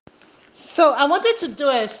So I wanted to do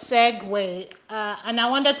a segue, and I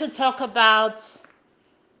wanted to talk about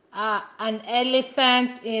an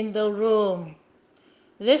elephant in the room.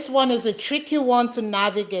 This one is a tricky one to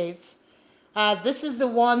navigate. This is the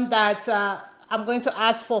one that I'm going to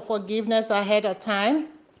ask for forgiveness ahead of time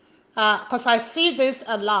because I see this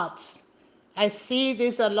a lot. I see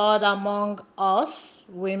this a lot among us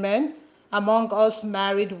women, among us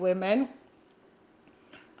married women.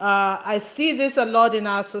 I see this a lot in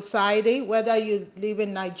our society, whether you live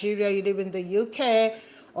in Nigeria, you live in the UK,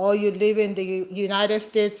 or you live in the United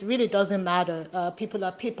States, really doesn't matter. People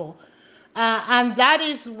are people. And that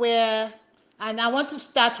is where, and I want to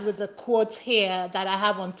start with the quote here that I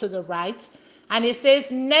have on to the right. And it says,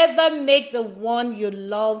 never make the one you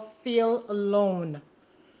love feel alone,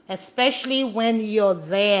 especially when you're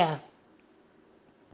there.